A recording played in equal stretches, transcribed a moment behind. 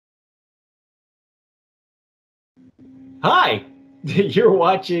Hi, you're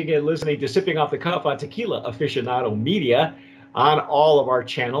watching and listening to Sipping Off the Cuff on Tequila Aficionado Media on all of our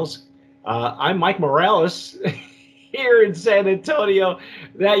channels. I'm Mike Morales here in San Antonio.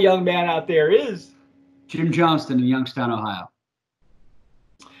 That young man out there is Jim Johnston in Youngstown, Ohio.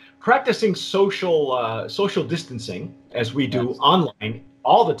 practicing social distancing as we do Yes. online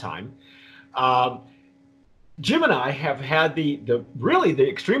all the time. Um, Jim and I have had the really the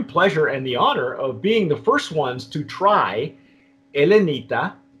extreme pleasure and the honor of being the first ones to try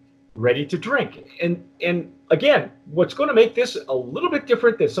Elenita ready to drink. And again, what's going to make this a little bit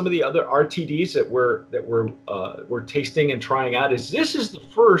different than some of the other RTDs that we're tasting and trying out is this is the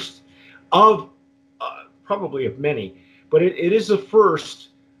first of probably of many, but it is the first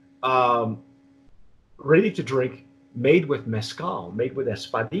um, ready to drink made with mezcal, made with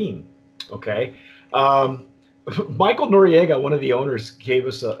espadin. Okay. Um, Michael Noriega, one of the owners, gave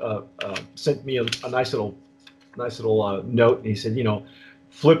us sent me a nice little note, and he said,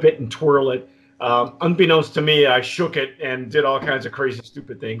 flip it and twirl it. Unbeknownst to me, I shook it and did all kinds of crazy,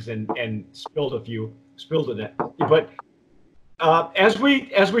 stupid things, and spilled in it. But as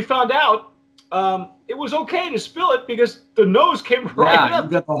we found out, it was okay to spill it because the nose came right Yeah, you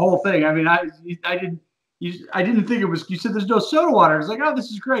up. got the whole thing. I mean, I didn't think it was. You said there's no soda water. It's like, oh,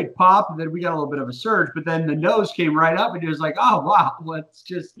 this is great, pop. And then we got a little bit of a surge, but then the nose came right up, and it was like, oh wow, Yeah,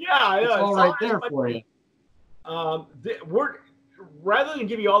 it's yeah, all it's right all there right. for you. We're rather than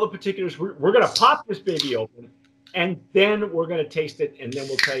give you all the particulars, we're going to pop this baby open, and then we're going to taste it, and then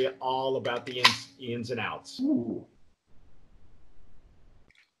we'll tell you all about the ins and outs. Ooh.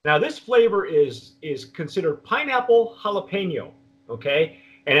 Now, this flavor is considered pineapple jalapeno, okay?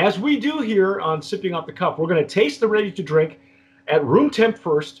 And as we do here on Sipping Off the Cuff, we're going to taste the ready to drink at room temp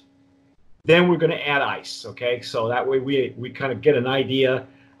first, then we're going to add ice, okay? So that way we kind of get an idea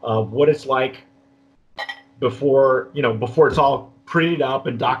of what it's like before it's all prettied up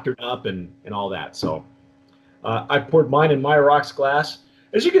and doctored up and all that. So I poured mine in my rocks glass.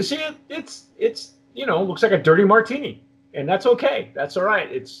 As you can see, it's looks like a dirty martini, and that's okay. That's all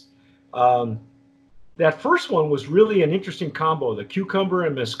right. It's um, that first one was really an interesting combo. The cucumber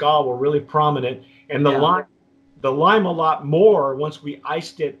and mezcal were really prominent, and Yeah, the lime a lot more once we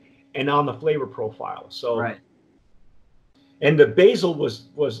iced it and on the flavor profile. So right. and the basil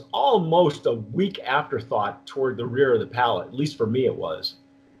was almost a weak afterthought toward the rear of the palate. At least for me, it was.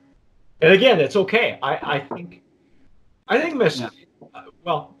 And again, it's okay. I think Miss. Yeah,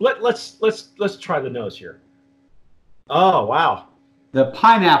 Well, let's try the nose here. Oh wow. the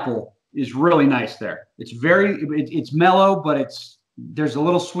pineapple is really nice there. It's mellow, but there's a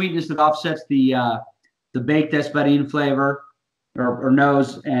little sweetness that offsets the baked espadín flavor or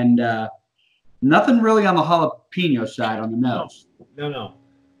nose, and nothing really on the jalapeno side on the No, nose. no.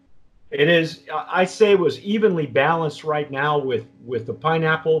 It is. I say it was evenly balanced right now with the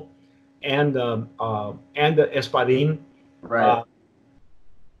pineapple and the espadin. Right. Uh,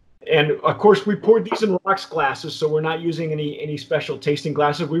 and of course, we poured these in rocks glasses, so we're not using any special tasting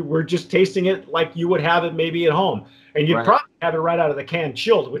glasses. We're just tasting it like you would have it maybe at home, and you'd Right. probably have it right out of the can,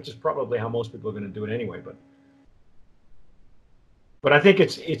 chilled, which is probably how most people are going to do it anyway. But I think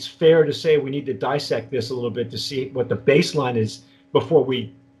it's fair to say we need to dissect this a little bit to see what the baseline is before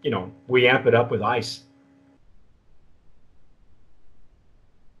we amp it up with ice.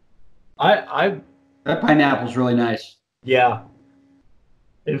 I That pineapple's really nice. Yeah.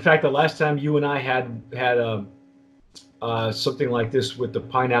 In fact, the last time you and I had something like this with the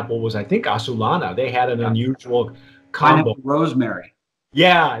pineapple was, I think, Asulana. They had an Yeah. unusual combo. Pineapple rosemary.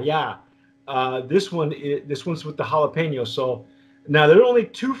 Yeah, yeah. This one's with the jalapeno. So now there are only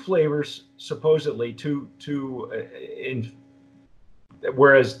two flavors supposedly, in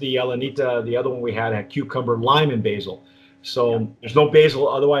whereas the Elenita, the other one we had cucumber, lime, and basil. Yeah. So there's no basil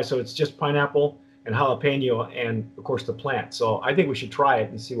otherwise. So it's just pineapple and jalapeno, and of course the plant. So I think we should try it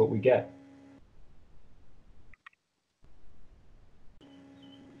and see what we get.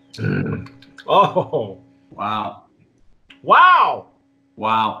 Oh, Wow. wow!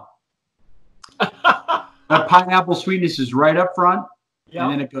 Wow. That pineapple sweetness is right up front, and Yeah,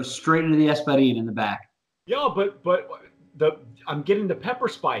 then it goes straight into the espadín in the back. yeah, but the I'm getting the pepper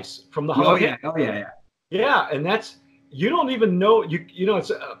spice from the Oh jalapeno. yeah. Oh yeah. Yeah. Yeah, and that's you don't even know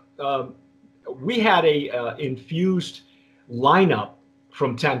it's we had a infused lineup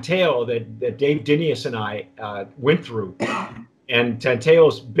from Tanteo that Dave Dinius and I went through, and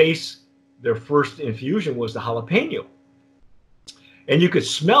Tanteo's base, their first infusion was the jalapeno, and you could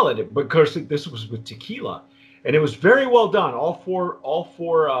smell it because this was with tequila, and it was very well done. All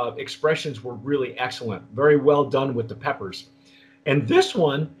four expressions were really excellent, very well done with the peppers, and this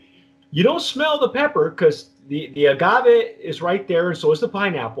one you don't smell the pepper because the agave is right there, and so is the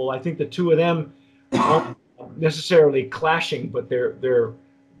pineapple. I think the two of them aren't necessarily clashing, but they're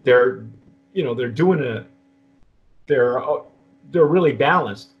they're doing they're they're really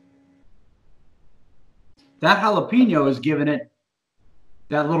balanced. That jalapeno is giving it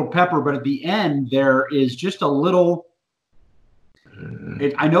that little pepper, but at the end there is just a little.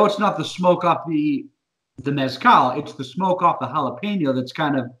 I know it's not the smoke off the mezcal; it's the smoke off the jalapeno that's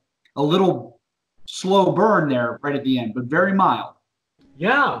kind of a little slow burn there right at the end, but very mild.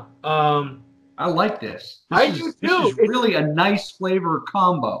 Yeah, I like this. I do too. This is really a nice flavor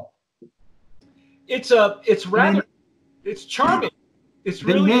combo. It's rather it's charming. It's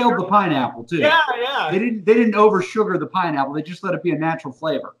They really nailed the pineapple too. Yeah, yeah. They didn't over sugar the pineapple. They just let it be a natural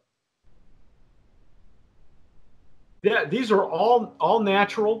flavor. Yeah, these are all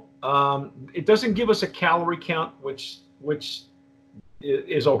natural. It doesn't give us a calorie count, which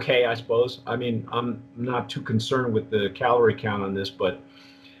is okay, I suppose. I mean, I'm not too concerned with the calorie count on this, but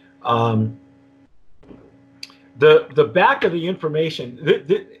the back of the information.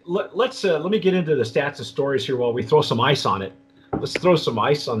 Let me get into the stats and stories here while we throw some ice on it. Let's throw some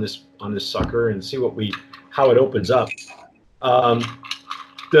ice on this sucker and see how it opens up. The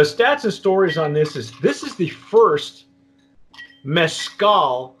stats and stories on this is the first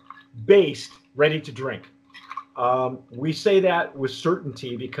mezcal based ready to drink. We say that with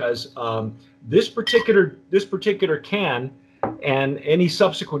certainty because this particular can and any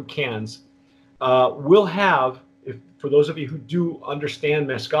subsequent cans will have, for those of you who do understand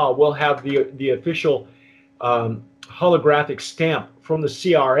mezcal, will have the official holographic stamp from the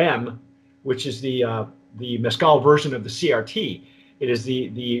CRM, which is the mezcal version of the CRT. It is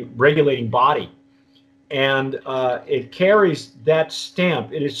the regulating body, and it carries that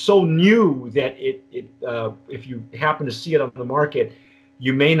stamp. It is so new that if you happen to see it on the market,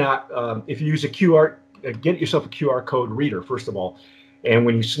 you may not. If you use a QR, get yourself a QR code reader first of all, and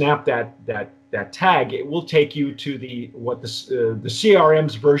when you snap that tag, it will take you to the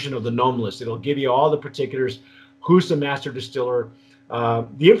CRM's version of the gnome list. It'll give you all the particulars, who's the master distiller,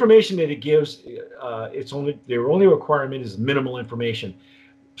 the information that it gives. Their only requirement is minimal information.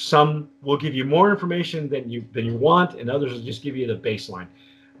 Some will give you more information than you want, and others will just give you the baseline.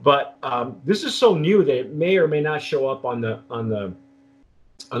 But this is so new that it may or may not show up on the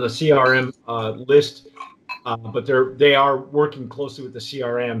CRM list. But they are working closely with the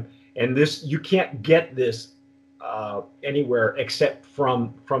CRM, and you can't get this anywhere except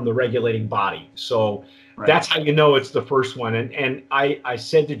from the regulating body. So that's how you know it's the first one. And I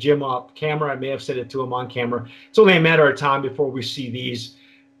said to Jim off camera, I may have said it to him on camera, it's only a matter of time before we see these,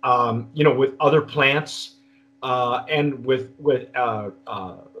 with other plants and with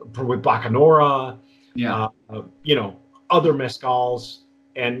Bacanora, other mezcals.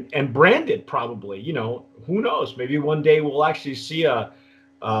 And branded probably, who knows? Maybe one day we'll actually see a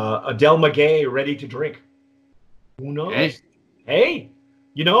Del Maguey ready to drink. Who knows? Hey,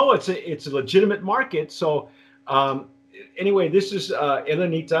 it's a legitimate market. So anyway, this is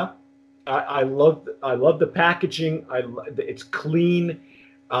Elenita. I love the packaging. It's clean.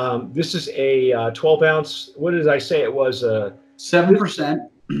 This is a 12 ounce. What did I say? It was 7%.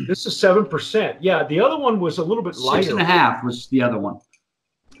 This is 7%. Yeah, the other one was a little bit lighter. 6.5 was the other one.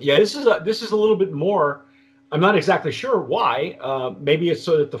 Yeah, this is a little bit more. I'm not exactly sure why. Maybe it's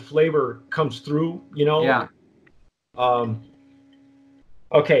so that the flavor comes through. Yeah.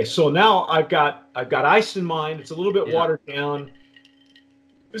 Okay, so now I've got ice in mind. It's a little bit watered down.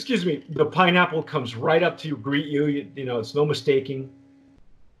 Excuse me. The pineapple comes right up to you, greet you. It's no mistaking.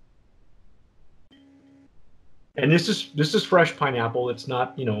 And this is fresh pineapple. It's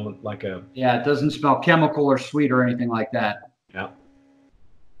not like a. Yeah, it doesn't smell chemical or sweet or anything like that. Yeah.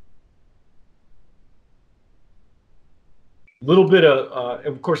 Little bit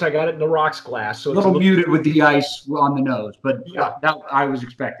of course, I got it in the rocks glass, so it's a little muted with the ice on the nose, but yeah, I was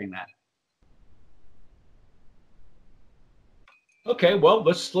expecting that. Okay, well,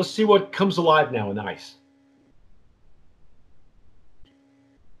 let's see what comes alive now in ice.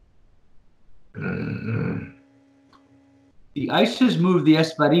 The ice has moved the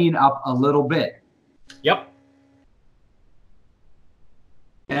Espadin up a little bit. Yep.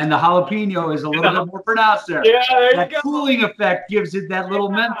 And the jalapeno is a little bit more pronounced there. Yeah, there that you go. Cooling effect gives it that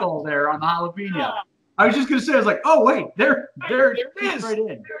little menthol there on the jalapeno. I was just going to say, I was like, oh, wait, there it is. Right in.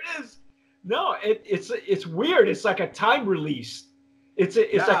 There it is. No, it's weird. It's like a time release. It's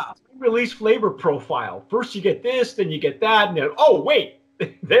like a time release flavor profile. First you get this, then you get that, and then, oh, wait,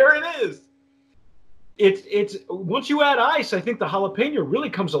 there it is. It's once you add ice, I think the jalapeno really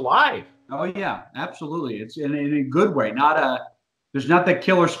comes alive. Oh, yeah, absolutely. It's in a good way, not a There's not that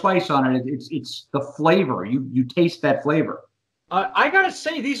killer spice on it. It's the flavor. You taste that flavor. I gotta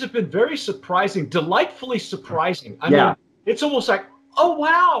say, these have been very surprising, delightfully surprising. I Yeah. mean, it's almost like, oh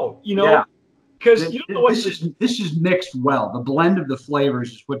wow, Yeah. because you know what This is mixed well. The blend of the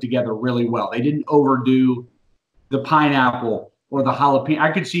flavors is put together really well. They didn't overdo the pineapple or the jalapeno.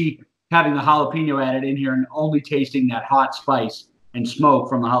 I could see having the jalapeno added in here and only tasting that hot spice and smoke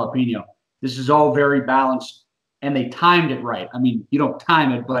from the jalapeno. This is all very balanced, and they timed it right. I mean, you don't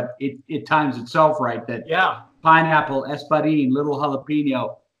time it, but it times itself right. That yeah, pineapple, espadín, little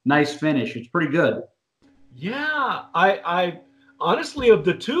jalapeno, nice finish. It's pretty good. yeah. I honestly of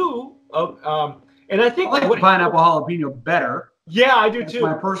the two, and I I think like the pineapple jalapeno better. yeah, I do That's too.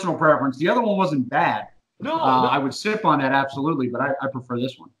 my personal preference. The other one wasn't bad. No, I would sip on that absolutely, but I prefer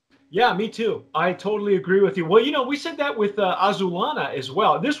this one. yeah, me too. I totally agree with you. Well, we said that with Azulana as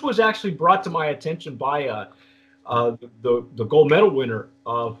well. This was actually brought to my attention by the gold medal winner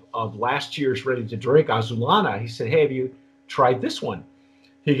of last year's Ready to Drink, Azulana. He said, "Hey, have you tried this one?"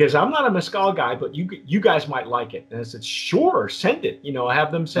 He goes, "I'm not a mezcal guy, but you guys might like it." And I said, "Sure, send it. I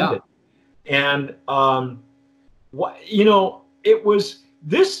have them send it." And it was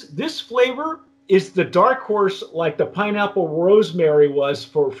this flavor is the dark horse, like the pineapple rosemary was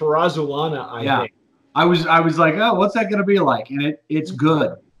for Azulana. I think I was like, oh, what's that going to be like? And it's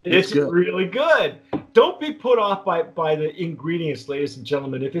good. It's good. Really good. Don't be put off by the ingredients, ladies and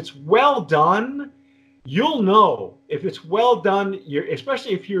gentlemen. If it's well done, you'll know. If it's well done,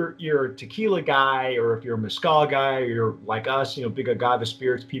 especially if you're a tequila guy or if you're a mezcal guy or you're like us, big agave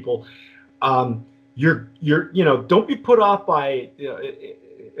spirits people. Don't be put off by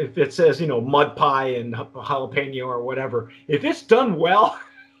if it says mud pie and jalapeno or whatever. If it's done well,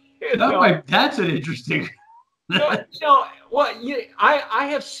 that's an interesting. I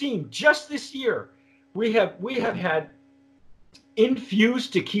have seen just this year we have had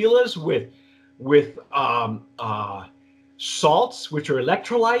infused tequilas with salts, which are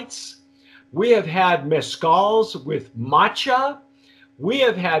electrolytes. We have had mezcals with matcha. We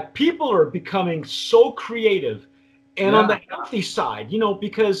have had people are becoming so creative and on the healthy side,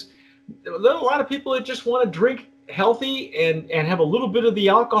 because a lot of people that just want to drink healthy and have a little bit of the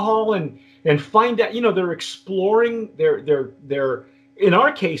alcohol and find out, they're exploring they're in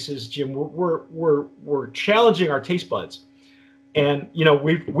our cases, Jim, we're challenging our taste buds. And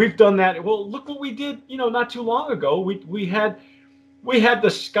we've done that. Well, look what we did, not too long ago. We had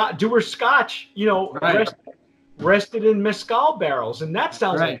the Dewar Scotch, rested in mezcal barrels, and that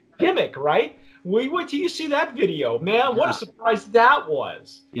sounds like a gimmick, right? Wait till you see that video, man. What a surprise that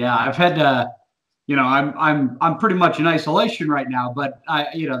was. Yeah, I've had to, I'm pretty much in isolation right now, but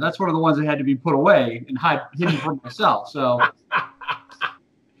that's one of the ones that had to be put away and hidden from myself. So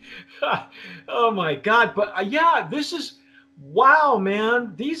oh my God. But this is wow,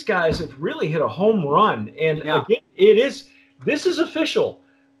 man. These guys have really hit a home run. And again, this is official.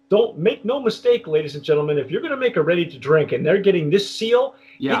 Don't make no mistake, ladies and gentlemen. If you're going to make a ready to drink and they're getting this seal,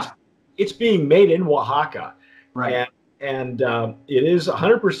 it's being made in Oaxaca. Right. And it is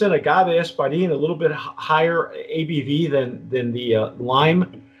 100% agave espadín, a little bit higher ABV than the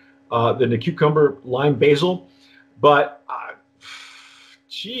lime, than the cucumber lime basil. But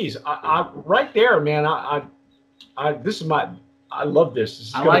geez, I right there, man. I love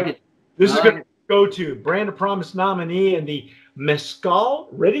this. I like it. This is going to go to Brand of Promise nominee in the Mezcal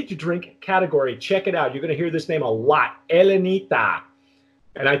ready to drink category. Check it out. You're going to hear this name a lot, Elenita.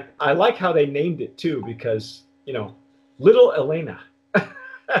 And I like how they named it too, because little Elena. I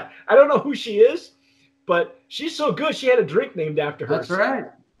don't know who she is, but she's so good. She had a drink named after her. That's right.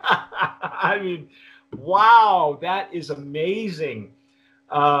 I mean, wow, that is amazing.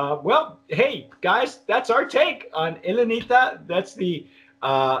 Well, hey guys, that's our take on Elenita. That's the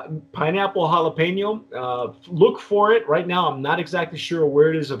pineapple jalapeno. Look for it right now. I'm not exactly sure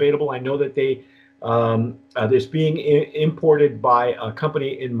where it is available. I know that it's being imported by a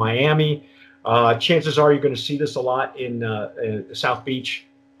company in Miami. Chances are you're going to see this a lot in South Beach.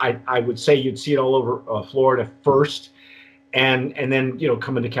 I would say you'd see it all over Florida first, and then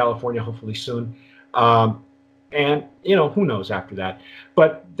coming to California hopefully soon. And who knows after that.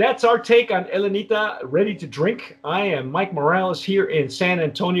 But that's our take on Elenita ready to drink. I am Mike Morales here in San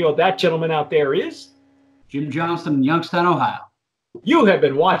Antonio. That gentleman out there is Jim Johnston in Youngstown, Ohio. You have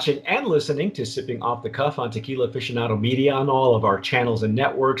been watching and listening to Sipping Off the Cuff on Tequila Aficionado Media on all of our channels and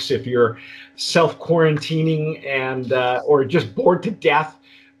networks. If you're self-quarantining and or just bored to death,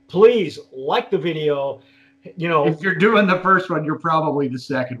 please like the video. If you're doing the first one, you're probably the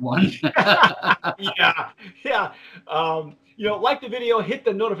second one. yeah. Like the video, hit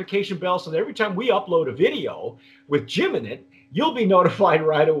the notification bell so that every time we upload a video with Jim in it, you'll be notified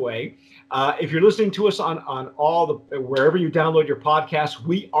right away. If you're listening to us on all the wherever you download your podcasts,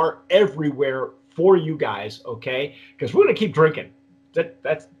 we are everywhere for you guys, okay? Because we're gonna keep drinking.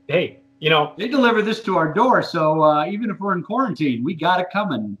 That's hey, they deliver this to our door, so even if we're in quarantine, we got it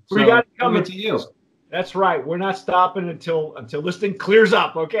coming. We got it coming coming to you. That's right. We're not stopping until this thing clears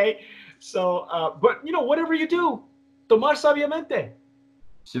up, okay? So, but whatever you do, tomar sabiamente.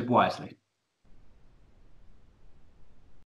 Sip wisely.